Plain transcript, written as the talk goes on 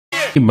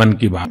मन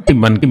की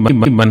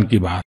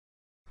बात।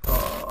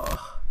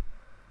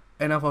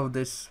 Enough of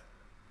this.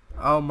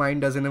 Our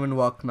mind doesn't even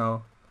work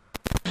now,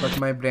 but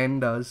my brain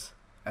does,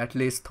 at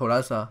least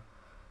thoda sa.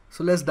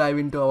 So let's dive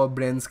into our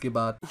brains ki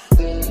baat.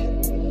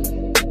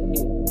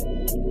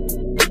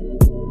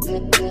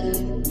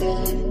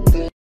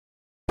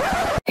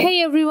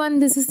 Hey everyone,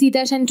 this is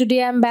Sitash and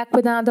today I'm back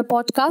with another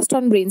podcast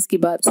on Brains Ki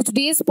Baat. So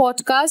today's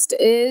podcast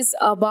is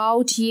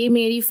about Ye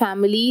Meri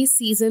Family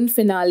season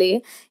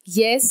finale.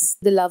 Yes,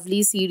 the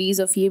lovely series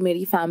of Ye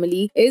Meri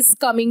Family is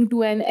coming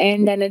to an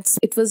end and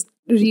it was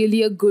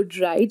really a good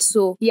ride.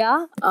 So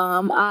yeah,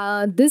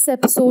 this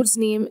episode's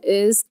name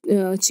is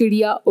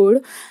Chidiya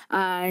Ud,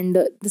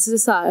 and this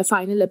is a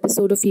final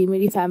episode of Ye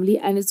Meri Family,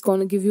 and it's going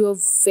to give you a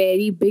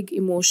very big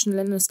emotional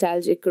and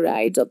nostalgic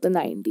ride of the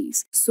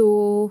 90s.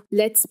 So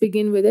let's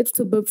begin with it.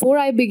 So before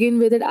I begin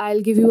with it,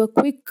 I'll give you a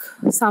quick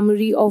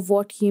summary of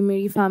what Ye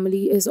Meri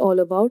Family is all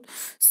about.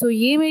 So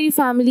Ye Meri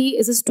Family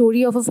is a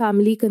story of a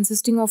family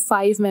consisting of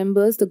 5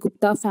 members, the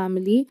Gupta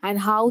family, and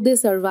how they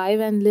survive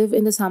and live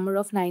in the summer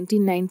of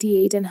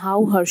 1998, and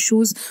how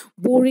Harshu's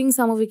boring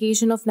summer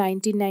vacation of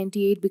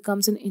 1998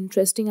 becomes an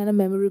interesting and a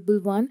memorable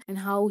one, and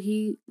how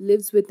he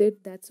lives with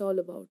it. That's all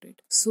about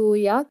it. So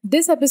yeah,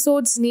 this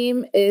episode's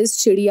name is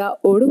Chidiya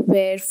Ud,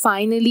 where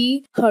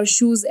finally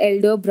Harshu's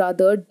elder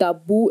brother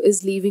Dabbu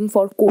is leaving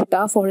for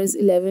Kota for his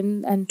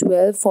 11 and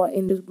 12 for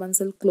Indra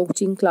Bansal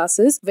coaching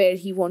classes, where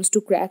he wants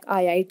to crack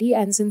IIT,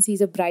 and since he's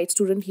a bright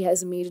student, he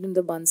has made it in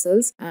the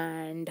Bansals,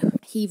 and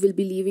he will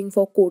be leaving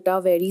for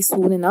Kota very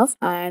soon enough,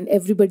 and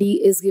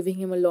everybody is giving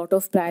him a lot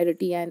of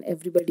priority and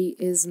everybody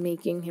is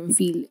making him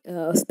feel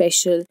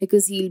special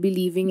because he'll be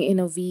leaving in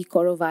a week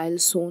or a while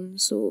soon.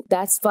 So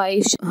that's why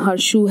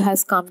Harshu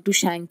has come to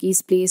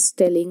Shanky's place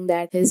telling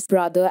that his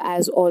brother,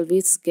 as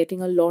always, is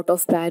getting a lot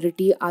of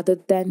priority. Other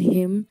than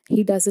him,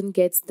 he doesn't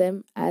get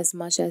them as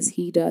much as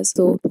he does.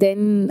 So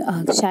then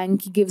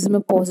Shanky gives him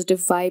a positive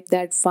vibe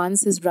that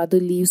once his brother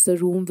leaves, the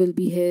room will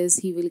be his.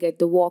 He will get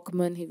the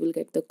Walkman, he will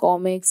get the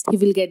comics, he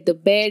will get the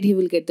bed, he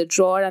will get the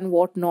drawer and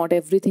whatnot.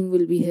 Everything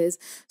will be his.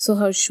 So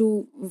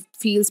Harshu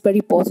feels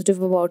very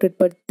positive about it,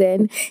 but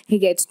then he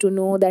gets to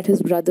know that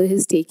his brother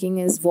is taking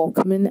his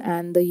Walkman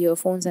and the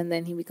earphones, and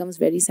then he becomes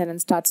very sad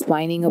and starts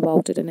whining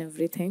about it and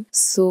everything.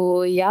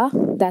 So yeah,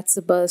 that's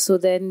about. So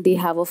then they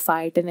have a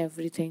fight and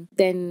everything.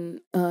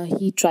 Then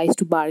he tries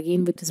to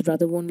bargain with his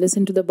brother, won't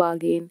listen to the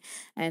bargain,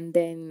 and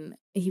then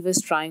he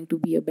was trying to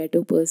be a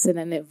better person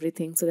and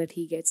everything so that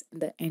he gets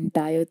the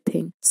entire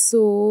thing.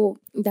 So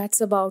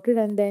that's about it.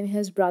 And then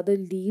his brother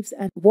leaves,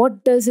 and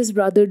what does his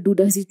brother do?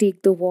 Does he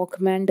take the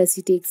Walkman? Does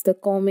he takes the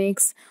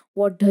comics?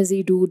 What does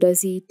he do?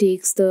 Does he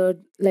takes the,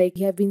 like,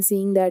 you have been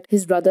seeing that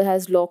his brother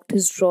has locked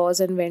his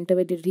drawers and went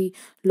away. Did he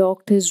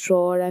locked his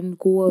drawer and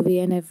go away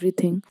and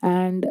everything?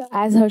 And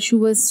as Harshu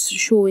was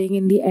showing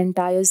in the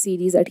entire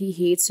series that he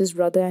hates his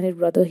brother and his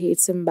brother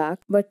hates him back,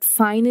 but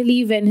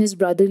finally when his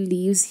brother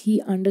leaves,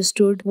 he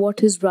understood what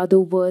his brother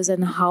was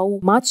and how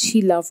much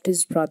he loved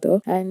his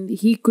brother, and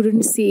he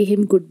couldn't say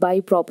him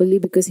goodbye properly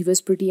because he was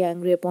pretty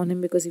angry upon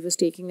him because he was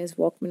taking his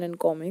Walkman and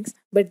comics.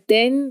 But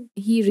then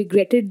he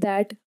regretted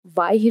that.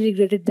 Why he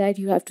regretted that,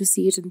 you have to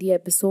see it in the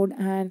episode.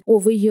 And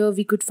over here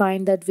we could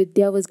find that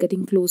Vidya was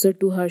getting closer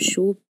to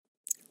Harshu,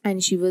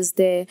 and she was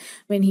there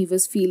when he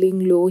was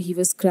feeling low. He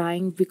was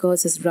crying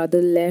because his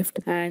brother left,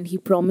 and he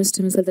promised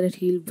himself that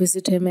he'll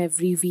visit him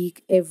every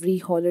week, every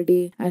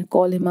holiday, and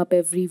call him up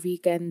every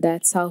week. And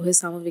that's how his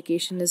summer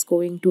vacation is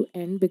going to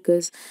end,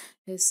 because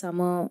his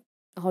summer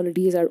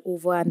holidays are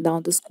over and now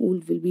the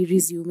school will be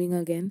resuming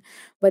again.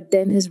 But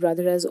then his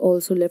brother has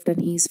also left and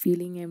he's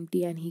feeling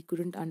empty, and he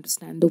couldn't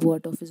understand the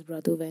word of his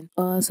brother when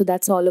so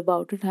that's all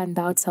about it, and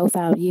that's how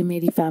Family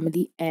Meri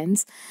Family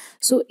ends.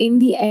 So in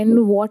the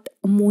end, what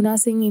Mona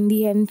Singh in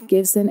the end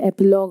gives an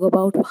epilogue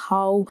about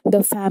how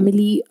the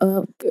family,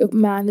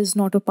 man is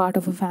not a part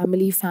of a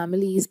family.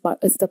 Family is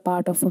the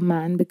part of a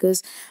man,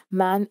 because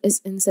man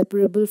is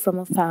inseparable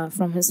from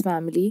from his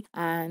family,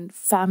 and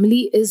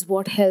family is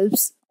what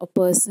helps a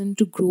person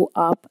to grow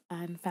up.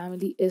 And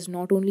family is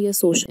not only a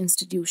social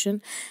institution,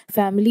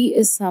 family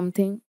is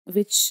something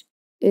which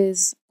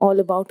is all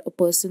about a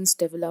person's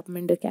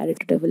development, a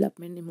character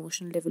development,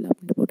 emotional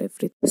development, about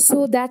everything.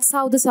 So that's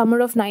how the summer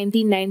of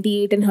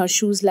 1998 and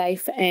Harshu's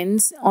life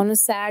ends, on a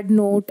sad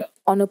note,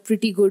 on a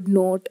pretty good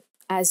note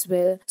as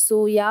well.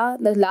 So yeah,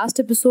 the last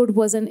episode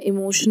was an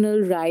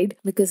emotional ride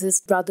because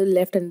his brother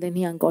left, and then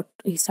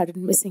he started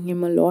missing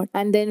him a lot.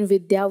 And then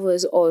Vidya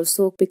was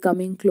also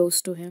becoming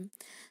close to him.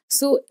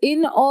 So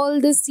in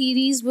all, the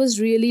series was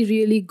really,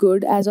 really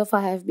good. As of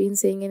I have been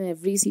saying in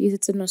every series,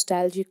 it's a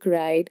nostalgic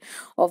ride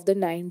of the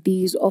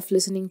 90s, of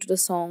listening to the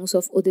songs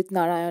of Udit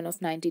Narayan of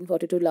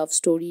 1942 Love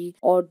Story,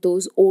 or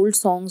those old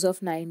songs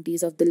of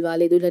 90s of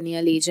Dilwale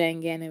Dulhaniya Le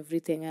Jayenge and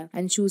everything,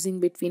 and choosing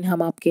between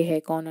Hum Aapke Hai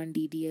Kaun and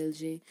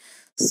DDLJ.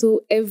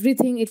 So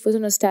everything, it was a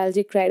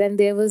nostalgic ride, and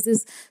there was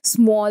this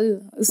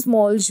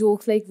small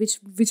jokes like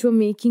which were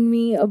making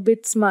me a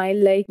bit smile,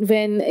 like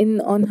when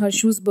in on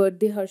Harshu's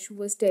birthday, Harshu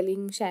was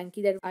telling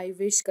Shanky that I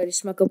wish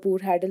Karishma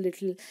Kapoor had a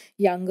little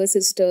younger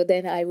sister,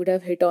 then I would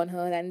have hit on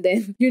her. And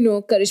then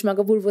Karishma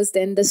Kapoor was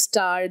then the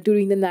star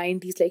during the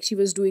 90s, like she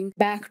was doing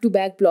back to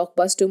back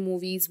blockbuster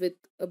movies with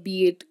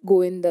be it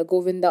Govinda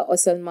or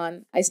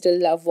Salman. I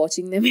still love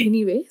watching them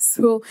anyway.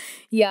 So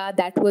yeah,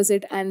 that was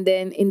it. And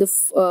then in the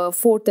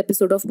fourth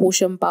episode of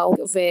Posham Pao,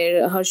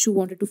 where Harshu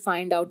wanted to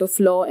find out a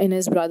flaw in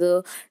his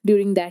brother,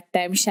 during that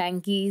time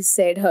Shanky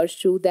said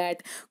Harshu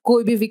that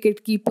कोई भी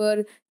wicket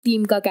keeper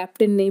team का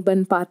captain नहीं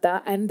बन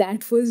पाता, and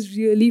that was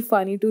really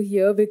funny to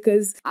hear,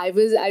 because I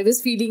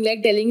was feeling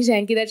like telling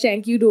Shanky that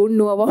Shanky, you don't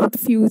know about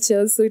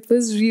future. So it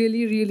was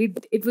really,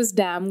 it was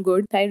damn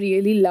good. I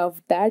really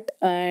loved that.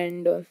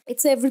 And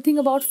it's everything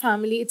about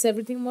family, it's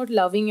everything about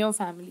loving your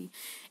family.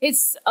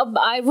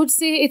 I would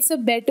say it's a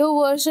better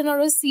version or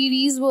a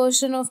series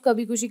version of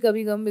Kabhi Khushi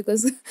Kabhi Gum,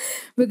 because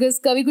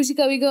because Kabhi Khushi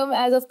Kabhi Gum,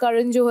 as of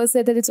Karan Johar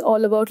said, that it's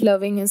all about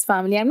loving his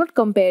family. I'm not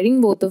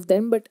comparing both of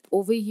them, but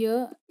over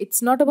here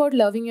it's not about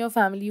loving your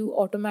family. You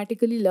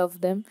automatically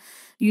love them.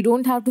 You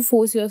don't have to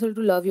force yourself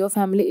to love your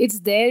family. It's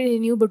there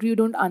in you, but you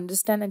don't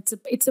understand.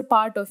 It's a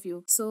part of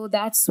you. So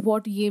that's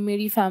what Ye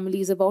Meri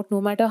Family is about.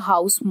 No matter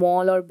how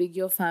small or big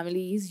your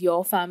family is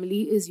your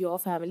family,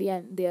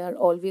 and they are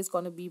always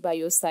gonna be by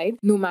your side,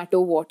 no matter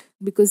what,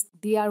 because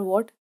they are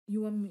what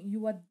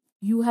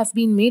you have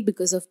been made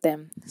because of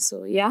them.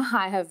 So yeah,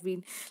 I have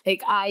been,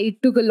 like, I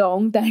took a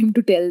long time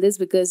to tell this,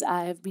 because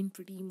I have been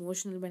pretty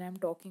emotional when I'm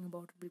talking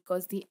about it,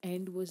 because the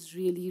end was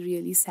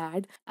really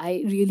sad.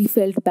 I really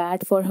felt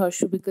bad for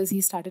Harshu because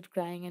he started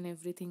crying and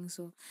everything.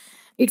 So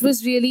it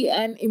was really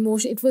an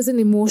emotion. It was an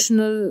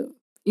emotional,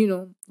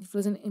 it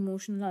was an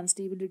emotional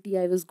instability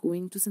I was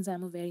going through, since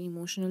I'm a very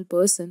emotional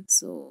person.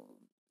 So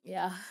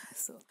yeah,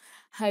 so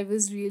I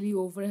was really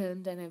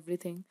overwhelmed and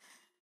everything.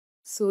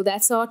 So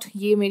that's what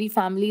Ye Meri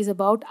Family is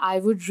about. I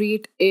would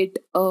rate it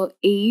a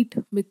 8,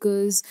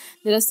 because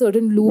there are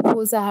certain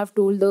loopholes. I have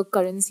told the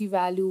currency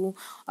value,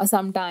 or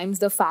sometimes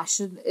the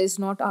fashion is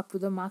not up to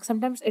the mark.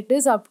 Sometimes it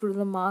is up to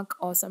the mark,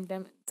 or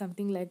sometimes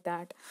something like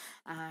that.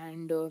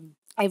 And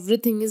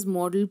everything is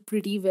modeled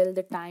pretty well.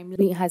 The time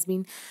has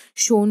been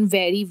shown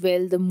very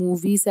well. The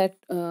movies that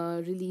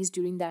released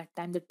during that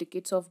time, the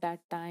tickets of that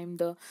time,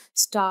 the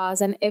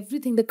stars and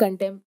everything, the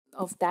content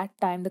of that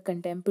time, the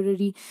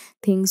contemporary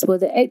things were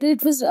there.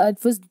 It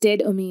was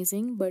dead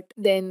amazing. But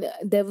then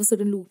there were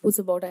certain loopholes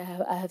about, I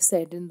have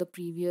said in the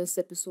previous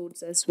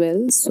episodes as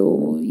well.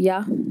 So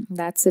yeah,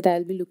 that's it.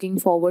 I'll be looking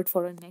forward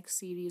for a next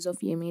series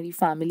of Ye Meri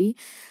Family.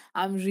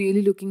 I'm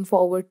really looking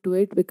forward to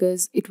it,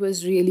 because it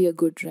was really a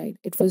good ride.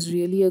 It was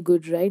really a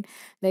good ride.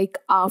 Like,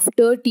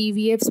 after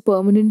TVF's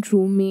Permanent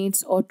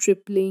Roommates or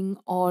Tripling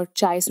or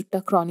Chai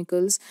Sutta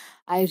Chronicles,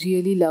 I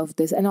really love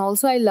this. And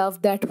also, I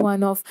love that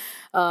one of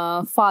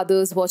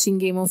fathers watching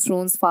Game of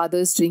Thrones,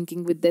 fathers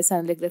drinking with their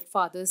son. Like, that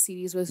fathers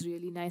series was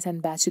really nice,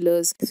 and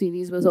Bachelors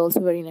series was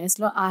also very nice.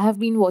 I have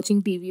been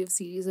watching TVF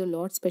series a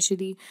lot,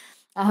 especially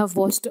I have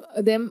watched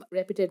them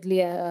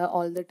repeatedly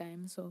all the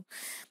time. So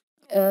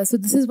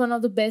this is one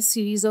of the best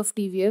series of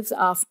TVFs.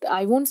 After,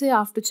 I won't say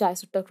after Chai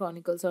Sutta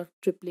Chronicles or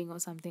Tripling or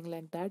something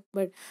like that,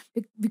 but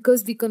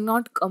because we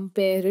cannot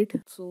compare it.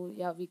 So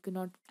yeah, we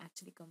cannot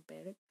actually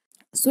compare it.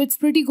 So it's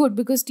pretty good,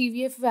 because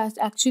TVF is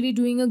actually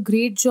doing a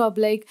great job.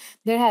 Like,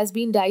 there has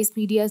been Dice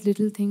Media's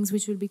Little Things,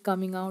 which will be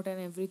coming out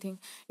and everything.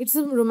 It's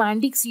a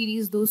romantic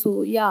series though,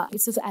 so yeah,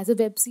 as a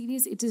web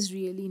series, it is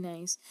really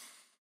nice.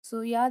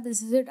 So yeah,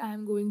 this is it.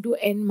 I'm going to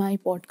end my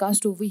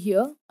podcast over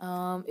here.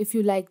 If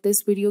you like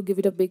this video, give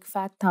it a big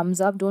fat thumbs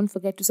up. Don't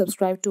forget to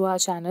subscribe to our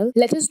channel.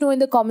 Let us know in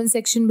the comment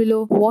section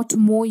below what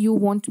more you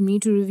want me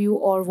to review,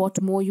 or what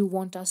more you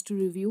want us to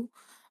review.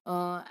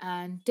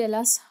 And tell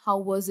us, how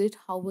was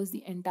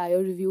the entire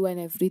review and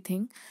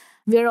everything.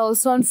 We are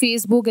also on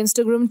Facebook,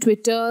 Instagram,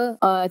 Twitter,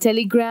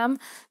 Telegram.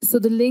 So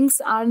the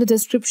links are in the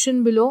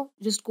description below.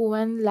 Just go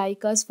and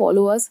like us,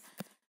 follow us,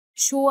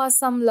 show us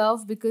some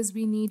love, because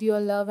we need your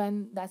love,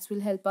 and that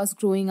will help us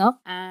growing up.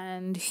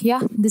 And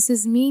yeah, this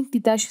is me, Tita